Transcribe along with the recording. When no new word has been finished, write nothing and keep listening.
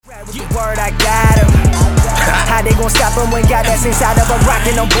won't stop him when God that's inside of a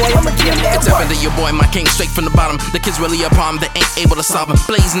rockin' on boy, I'ma give that It's work. evident your boy, my king, straight from the bottom. The kid's really a problem, they ain't able to solve him.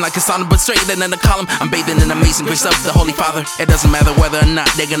 Blazing like a Sodom, but straighter than a column. I'm bathing in amazing grace of the Holy Father. It doesn't matter whether or not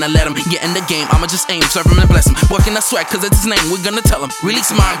they're gonna let him get in the game. I'ma just aim, serve him and bless him. Working I swag, cause it's his name, we're gonna tell him.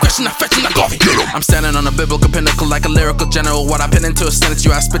 Release my aggression, I fetch him like Gawvi. I'm standing on a biblical pinnacle like a lyrical general. What I pin into a sentence,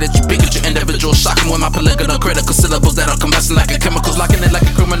 you I spit it, you Pikachu individual. Shocking with my polygonal critical syllables that are combusting like a chemical. Locking it like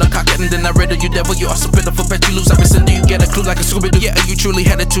a criminal cocket, and then I riddle you devil. You are so pitiful, bet you lose. I rescinder, you get a clue like a Scooby-doo. Yeah, are you truly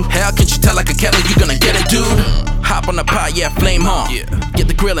headed to hell? Can't you tell like a kettle? You gonna get it, dude. Hop on the pot, yeah, flame on. Get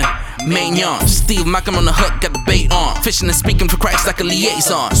the grilling, mignon. Steve Malcolm on the hook, got the bait on. Fishing and speaking for Christ like a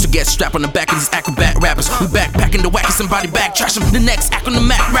liaison. So get strapped on the back of these acrobat rappers. We backpacking the wackest, somebody back trash them. The next act on the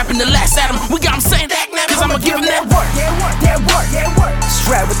map, rapping the last Adam. We got him saying Dag-Nabit, cause I'ma give him that work. That work.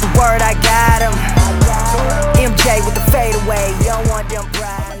 Straight with the word, I got him. MJ with the fadeaway, you don't want them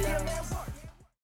pride.